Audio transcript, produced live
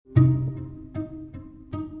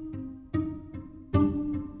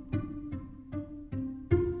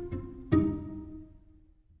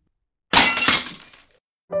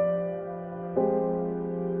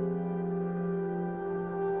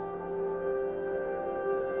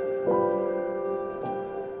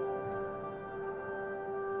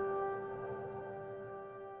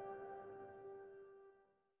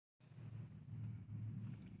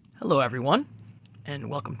Hello, everyone, and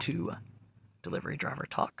welcome to Delivery Driver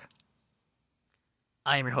Talk.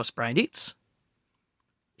 I am your host, Brian Dietz.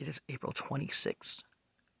 It is April 26th,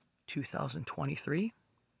 2023.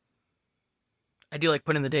 I do like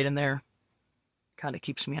putting the date in there. Kind of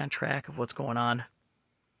keeps me on track of what's going on.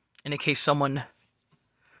 And in case someone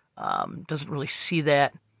doesn't really see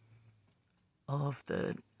that of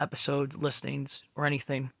the episode listings or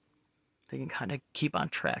anything, they can kind of keep on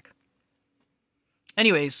track.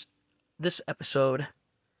 Anyways, this episode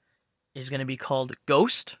is going to be called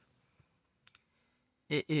Ghost.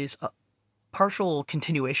 It is a partial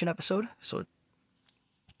continuation episode, so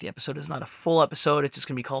the episode is not a full episode. It's just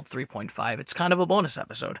going to be called 3.5. It's kind of a bonus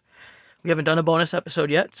episode. We haven't done a bonus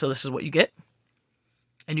episode yet, so this is what you get.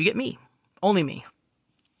 And you get me. Only me.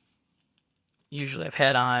 Usually I've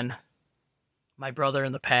had on my brother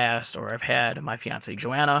in the past, or I've had my fiancée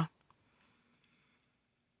Joanna.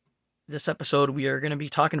 This episode, we are going to be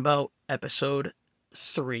talking about episode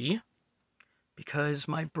 3, because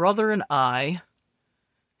my brother and I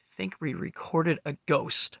think we recorded a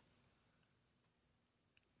ghost.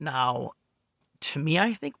 Now, to me,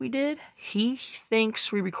 I think we did. He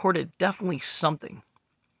thinks we recorded definitely something.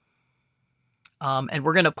 And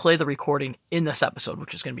we're going to play the recording in this episode,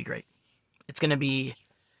 which is going to be great. It's going to be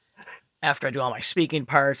after I do all my speaking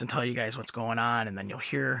parts and tell you guys what's going on, and then you'll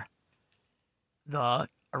hear the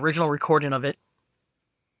original recording of it,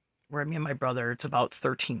 where me and my brother, it's about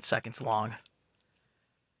 13 seconds long.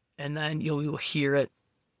 And then you'll hear it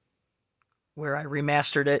where I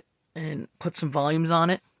remastered it and put some volumes on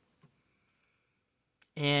it.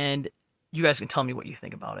 And you guys can tell me what you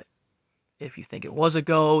think about it. If you think it was a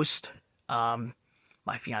ghost, my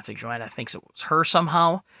fiancée Joanna thinks it was her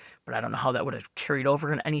somehow, but I don't know how that would have carried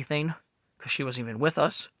over in anything, because she wasn't even with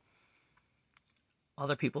us.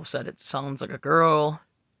 Other people said it sounds like a girl.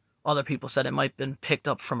 Other people said it might have been picked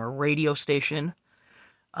up from a radio station.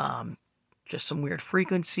 Just some weird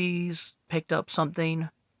frequencies, picked up something.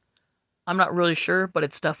 I'm not really sure, but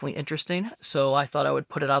it's definitely interesting. So I thought I would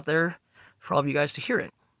put it out there for all of you guys to hear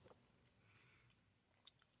it.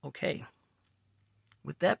 Okay.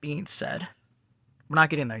 With that being said, we're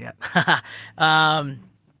not getting there yet.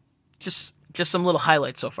 Just some little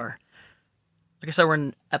highlights so far. Like I said, we're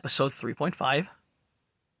in episode 3.5.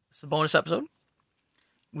 It's the bonus episode.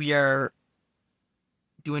 We are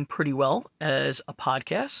doing pretty well as a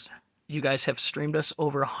podcast. You guys have streamed us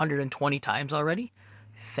over 120 times already.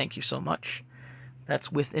 Thank you so much. That's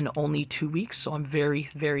within only 2 weeks, so I'm very,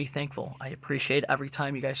 very thankful. I appreciate every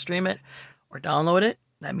time you guys stream it or download it.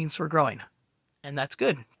 That means we're growing, and that's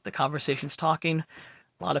good. The conversation's talking.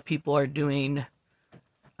 A lot of people are doing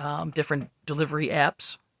different delivery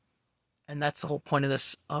apps, and that's the whole point of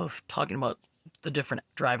this, of talking about the different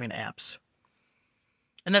driving apps.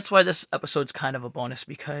 And that's why this episode's kind of a bonus,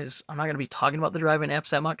 because I'm not going to be talking about the driving apps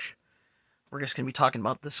that much. We're just going to be talking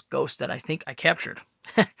about this ghost that I think I captured.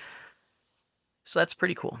 So that's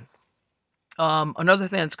pretty cool. Another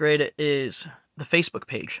thing that's great is the Facebook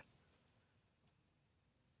page.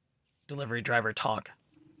 Delivery Driver Talk.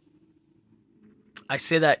 I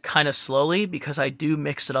say that kind of slowly because I do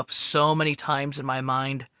mix it up so many times in my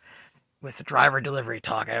mind with the Driver Delivery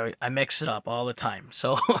Talk. I mix it up all the time.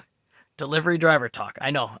 So... Delivery Driver Talk.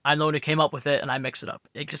 I know. I'm the one who came up with it, and I mix it up.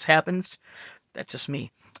 It just happens. That's just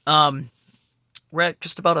me. We're at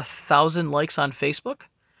just about 1,000 likes on Facebook,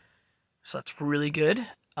 so that's really good.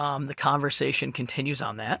 The conversation continues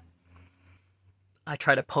on that. I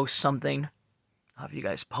try to post something. If you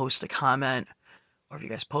guys post a comment, or if you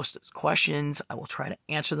guys post questions, I will try to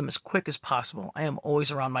answer them as quick as possible. I am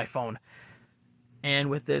always around my phone.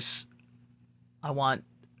 And with this, I want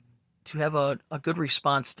to have a good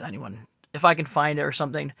response to anyone, if I can find it or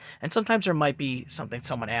something. And sometimes there might be something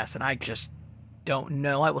someone asks and I just don't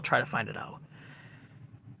know. I will try to find it out.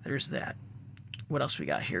 There's that. What else we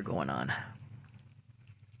got here going on?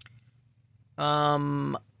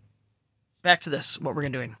 Back to this, what we're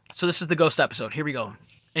doing. So this is the ghost episode. Here we go.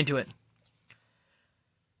 Into it.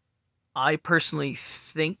 I personally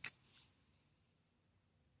think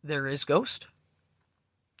there is ghost.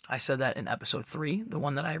 I said that in episode 3, the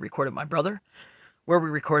one that I recorded with my brother, where we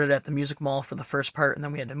recorded at the Music Mall for the first part, and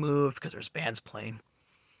then we had to move because there's bands playing.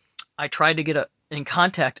 I tried to get in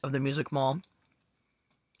contact of the Music Mall,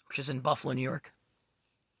 which is in Buffalo, New York,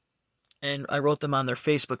 and I wrote them on their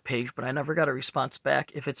Facebook page, but I never got a response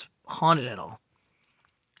back if it's haunted at all.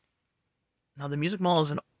 Now, the Music Mall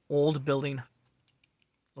is an old building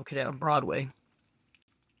located on Broadway,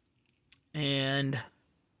 and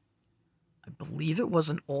I believe it was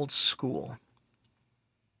an old school.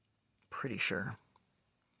 Pretty sure.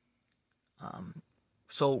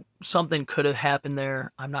 So something could have happened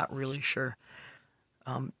there. I'm not really sure.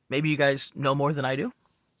 Maybe you guys know more than I do.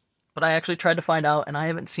 But I actually tried to find out, and I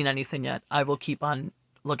haven't seen anything yet. I will keep on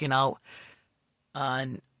looking out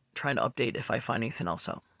and trying to update if I find anything else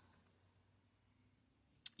out.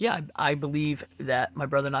 Yeah, I believe that my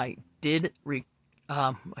brother and I did,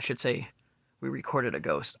 I should say, we recorded a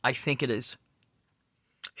ghost. I think it is.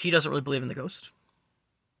 He doesn't really believe in the ghost.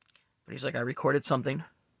 But he's like, I recorded something.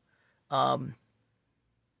 And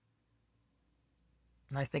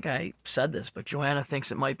I think I said this, but Joanna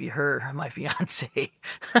thinks it might be her, my fiance.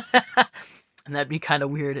 And that'd be kind of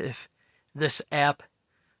weird if this app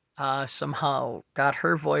somehow got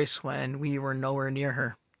her voice when we were nowhere near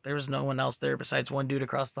her. There was no one else there besides one dude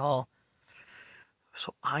across the hall.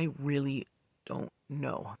 So I really don't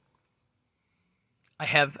know. I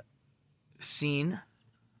have seen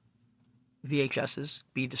VHSs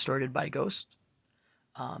be distorted by ghosts.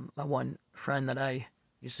 My one friend that I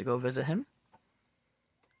used to go visit him,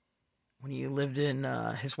 when he lived in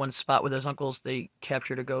his one spot with his uncles, they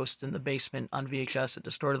captured a ghost in the basement on VHS. It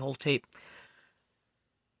distorted the whole tape.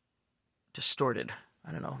 Distorted.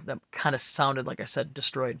 I don't know. That kind of sounded like I said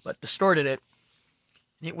destroyed, but distorted it.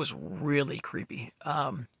 It was really creepy.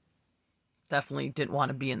 Definitely didn't want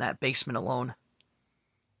to be in that basement alone.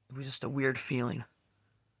 It was just a weird feeling.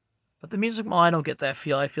 But the Music Mall, I don't get that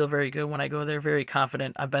feel. I feel very good when I go there, very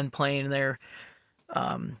confident. I've been playing there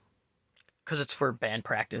because it's for band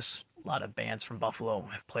practice. A lot of bands from Buffalo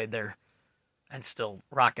have played there and still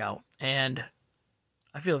rock out. And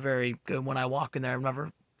I feel very good when I walk in there. I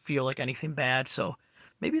never feel like anything bad. So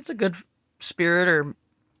maybe it's a good spirit, or,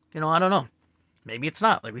 I don't know. Maybe it's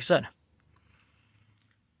not, like we said.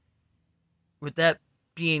 With that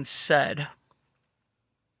being said,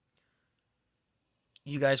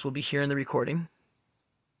 you guys will be hearing the recording.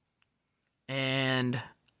 And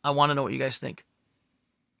I want to know what you guys think.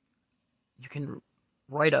 You can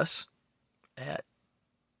write us at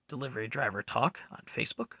Delivery Driver Talk on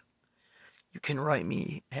Facebook. You can write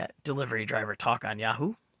me at Delivery Driver Talk on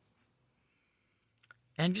Yahoo.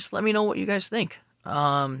 And just let me know what you guys think.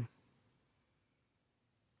 That's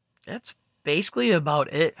basically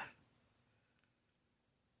about it.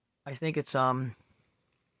 I think it's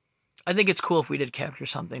cool if we did capture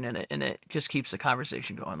something in it, and it just keeps the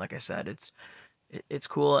conversation going. Like I said, it's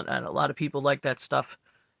cool, and a lot of people like that stuff.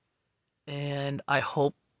 And I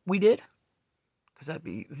hope we did, because that'd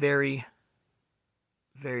be very,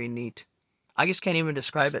 very neat. I just can't even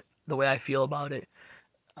describe it the way I feel about it.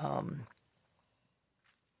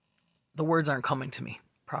 The words aren't coming to me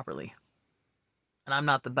properly. And I'm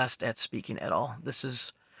not the best at speaking at all.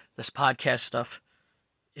 This podcast stuff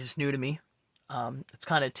is new to me. It's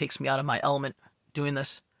kind of takes me out of my element doing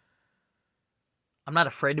this. I'm not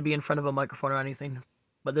afraid to be in front of a microphone or anything,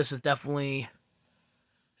 but this is definitely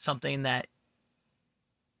something that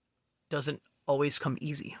doesn't always come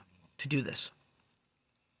easy to do this.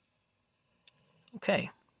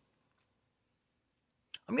 Okay.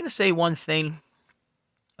 I'm going to say one thing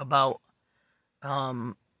about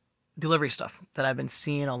delivery stuff that I've been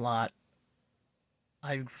seeing a lot.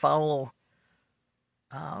 I follow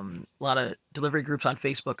a lot of delivery groups on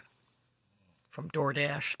Facebook, from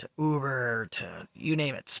DoorDash to Uber to you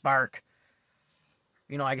name it, Spark.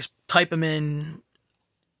 I just type them in,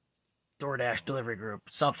 DoorDash delivery group,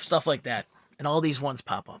 stuff like that, and all these ones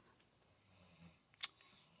pop up.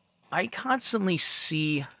 I constantly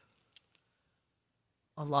see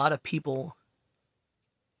a lot of people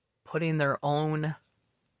putting their own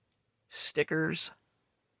stickers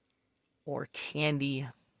or candy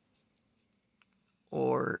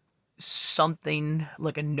or something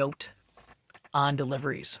like a note on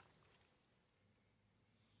deliveries.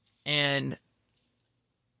 And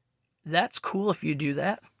that's cool if you do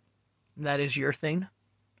that. That is your thing.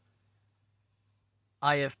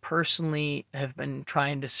 I have personally been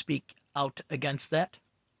trying to speak out against that.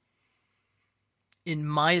 In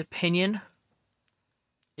my opinion,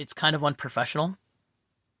 it's kind of unprofessional.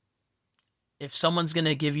 If someone's going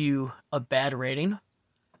to give you a bad rating,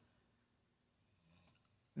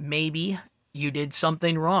 maybe you did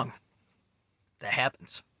something wrong. That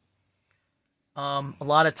happens. A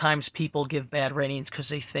lot of times people give bad ratings because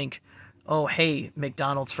they think, oh, hey,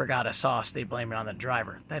 McDonald's forgot a sauce. They blame it on the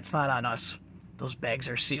driver. That's not on us. Those bags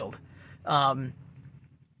are sealed.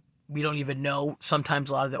 We don't even know sometimes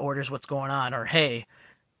a lot of the orders what's going on. Or, hey,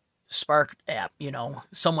 Spark app,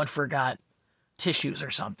 someone forgot tissues or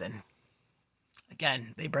something.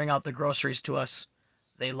 Again, they bring out the groceries to us.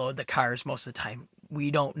 They load the cars most of the time.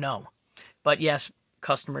 We don't know. But yes,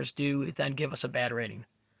 customers do then give us a bad rating.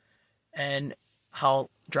 And how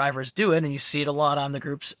drivers do it, and you see it a lot on the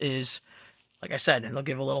groups, is like I said, they'll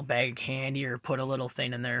give a little bag of candy or put a little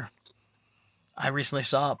thing in there. I recently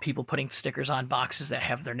saw people putting stickers on boxes that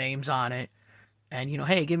have their names on it. And,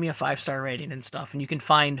 hey, give me a 5-star rating and stuff. And you can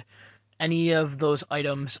find any of those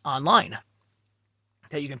items online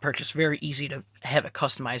that you can purchase. Very easy to have it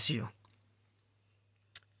customized to you.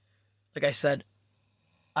 Like I said,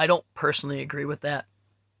 I don't personally agree with that.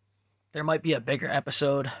 There might be a bigger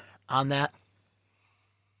episode on that.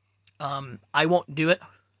 I won't do it.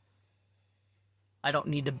 I don't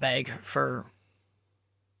need to beg for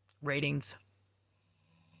ratings.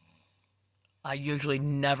 I usually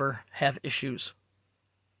never have issues.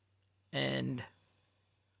 And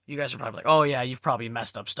you guys are probably like, oh yeah, you've probably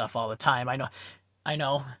messed up stuff all the time. I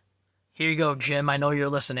know. Here you go, Jim. I know you're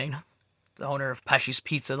listening. The owner of Pesci's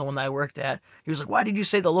Pizza, the one that I worked at. He was like, why did you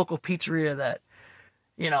say the local pizzeria that,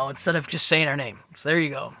 instead of just saying our name? So there you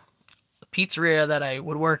go. The pizzeria that I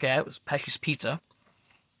would work at was Pesci's Pizza.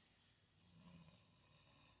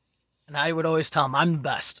 And I would always tell him I'm the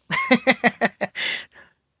best.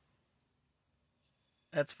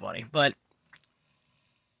 That's funny. But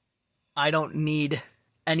I don't need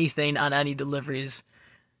anything on any deliveries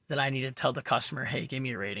that I need to tell the customer, hey, give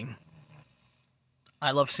me a rating.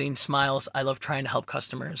 I love seeing smiles. I love trying to help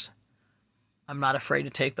customers. I'm not afraid to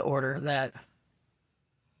take the order that,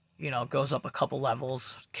 goes up a couple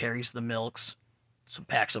levels, carries the milks, some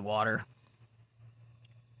packs of water.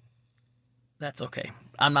 That's okay.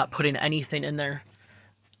 I'm not putting anything in there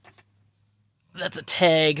that's a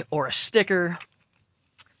tag or a sticker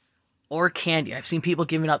or candy. I've seen people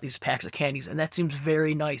giving out these packs of candies, and that seems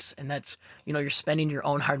very nice. And that's, you're spending your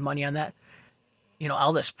own hard money on that.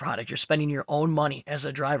 All this product, you're spending your own money as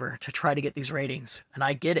a driver to try to get these ratings. And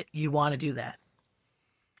I get it. You want to do that.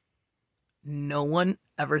 No one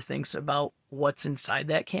ever thinks about what's inside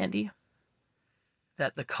that candy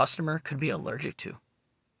that the customer could be allergic to.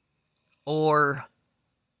 Or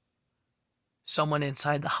someone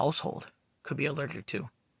inside the household could be allergic to.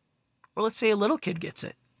 Or let's say a little kid gets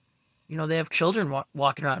it. They have children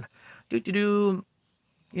walking around.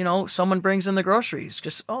 Someone brings in the groceries.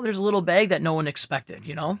 Just, there's a little bag that no one expected,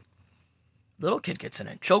 Little kid gets in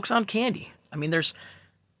it. Chokes on candy. I mean, there's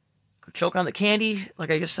choke on the candy,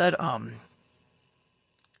 like I just said.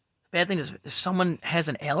 Bad thing is if someone has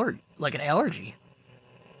an allergy.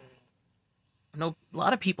 I know a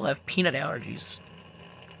lot of people have peanut allergies.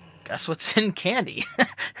 Guess what's in candy?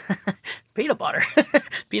 Peanut butter.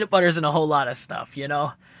 Peanut butter's in a whole lot of stuff,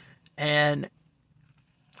 And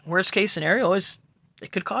worst case scenario is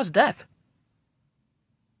it could cause death.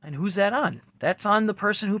 And who's that on? That's on the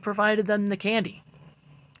person who provided them the candy.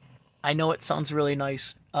 I know it sounds really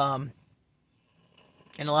nice. And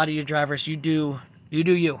a lot of you drivers, you do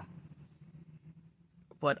you.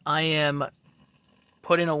 But I am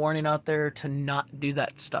putting a warning out there to not do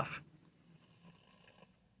that stuff.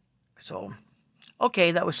 So,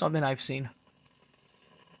 okay, that was something I've seen.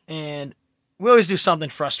 And we always do something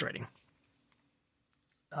frustrating.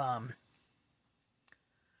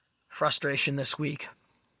 Frustration this week.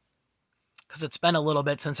 Because it's been a little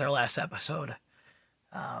bit since our last episode.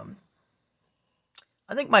 I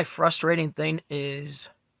think my frustrating thing is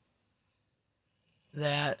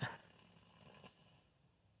that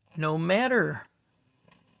no matter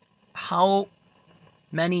how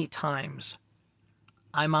many times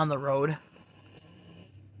I'm on the road,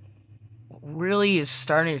 what really is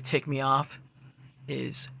starting to tick me off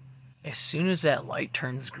is as soon as that light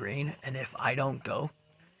turns green, and if I don't go,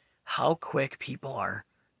 how quick people are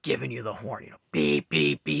giving you the horn. Beep,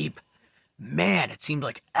 beep, beep. Man, it seems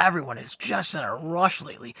like everyone is just in a rush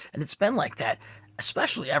lately, and it's been like that,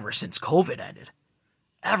 especially ever since COVID ended.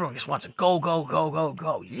 Everyone just wants to go, go, go, go,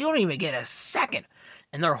 go. You don't even get a second,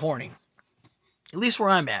 and they're horning. At least where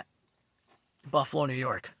I'm at, Buffalo, New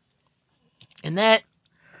York. And that,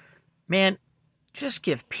 man, just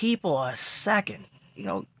give people a second.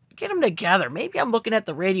 Get them together. Maybe I'm looking at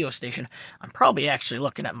the radio station. I'm probably actually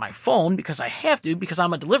looking at my phone because I have to, because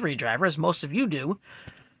I'm a delivery driver, as most of you do.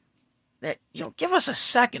 That, give us a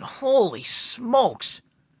second. Holy smokes.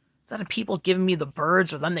 Instead of people giving me the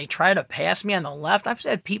birds, or then they try to pass me on the left. I've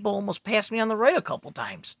had people almost pass me on the right a couple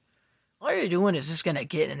times. All you're doing is just going to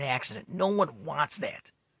get in an accident. No one wants that.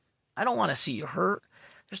 I don't want to see you hurt.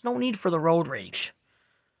 There's no need for the road rage.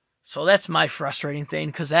 So that's my frustrating thing,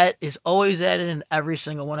 because that is always added in every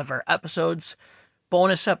single one of our episodes.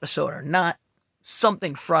 Bonus episode or not,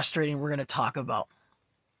 something frustrating we're going to talk about.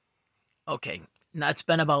 Okay, now it's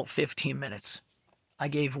been about 15 minutes. I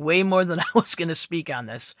gave way more than I was going to speak on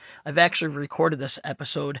this. I've actually recorded this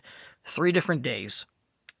episode 3 different days,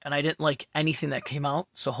 and I didn't like anything that came out,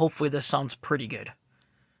 so hopefully this sounds pretty good.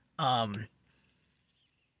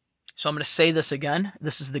 So I'm going to say this again.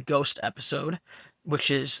 This is the Ghost episode, which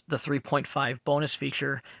is the 3.5 bonus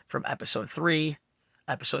feature from episode 3.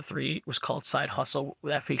 Episode 3 was called Side Hustle.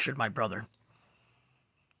 That featured my brother.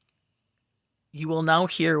 You will now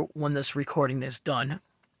hear when this recording is done.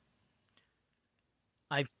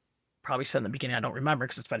 I probably said in the beginning, I don't remember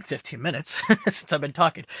because it's been 15 minutes since I've been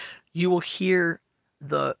talking. You will hear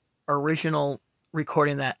the original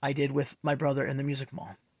recording that I did with my brother in the Music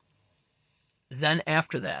Mall. Then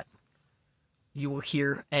after that, you will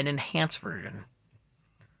hear an enhanced version,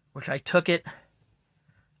 which I took it.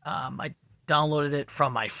 I downloaded it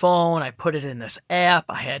from my phone. I put it in this app.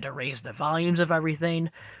 I had to raise the volumes of everything,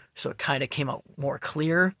 so it kind of came out more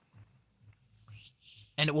clear.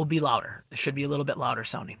 And it will be louder. It should be a little bit louder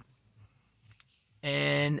sounding.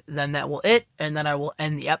 And then that will it. And then I will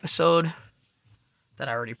end the episode that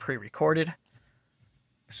I already pre-recorded.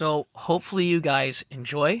 So hopefully you guys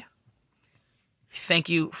enjoy. Thank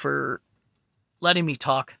you for letting me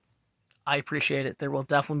talk. I appreciate it. There will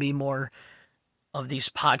definitely be more of these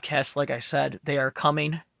podcasts. Like I said, they are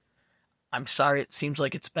coming. I'm sorry it seems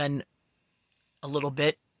like it's been a little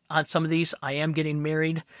bit on some of these. I am getting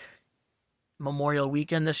married Memorial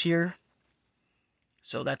weekend this year,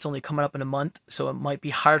 so that's only coming up in a month, so it might be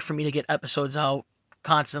hard for me to get episodes out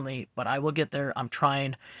constantly, but I will get there. I'm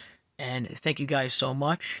trying, and thank you guys so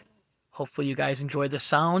much. Hopefully you guys enjoy the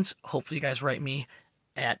sounds. Hopefully you guys write me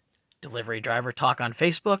at Delivery Driver Talk on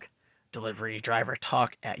Facebook, Delivery Driver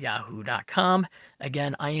Talk at yahoo.com.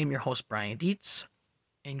 Again, I am your host, Brian Dietz.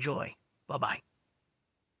 Enjoy. Bye-bye.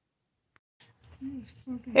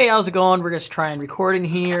 Hey, how's it going? We're just trying recording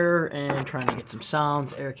here and trying to get some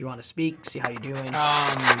sounds. Eric, you want to speak? See how you doing?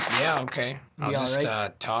 Yeah, okay. I'll just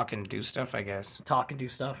right? talk and do stuff, I guess. Talk and do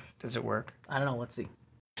stuff. Does it work? I don't know. Let's see.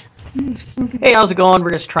 Hey, how's it going? We're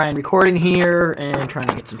just trying recording here and trying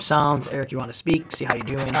to get some sounds. Eric, you want to speak? See how you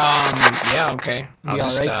doing? Yeah, okay. I'll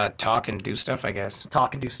just right? talk and do stuff, I guess.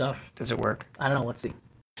 Talk and do stuff. Does it work? I don't know. Let's see.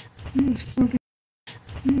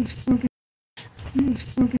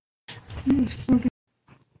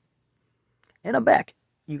 And I'm back.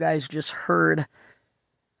 You guys just heard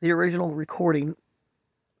the original recording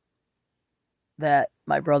that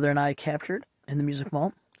my brother and I captured in the Music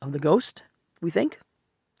Mall of the Ghost, we think.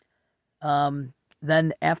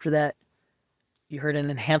 Then after that, you heard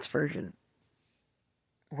an enhanced version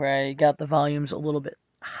where I got the volumes a little bit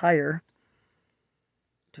higher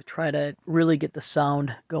to try to really get the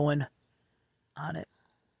sound going on it.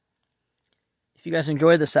 If you guys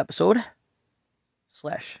enjoyed this episode,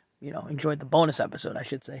 enjoyed the bonus episode, I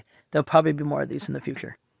should say, there'll probably be more of these in the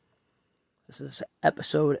future. This is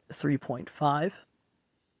episode 3.5.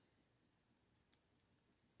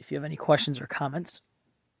 If you have any questions or comments,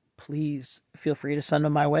 please feel free to send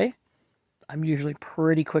them my way. I'm usually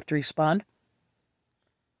pretty quick to respond.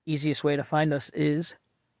 Easiest way to find us is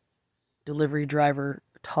Delivery Driver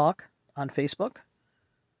Talk on Facebook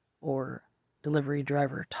or Delivery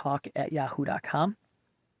Driver Talk at yahoo.com.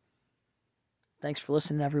 Thanks for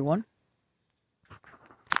listening, everyone.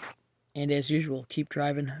 And as usual, keep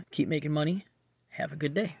driving, keep making money. Have a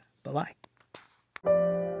good day. Bye-bye.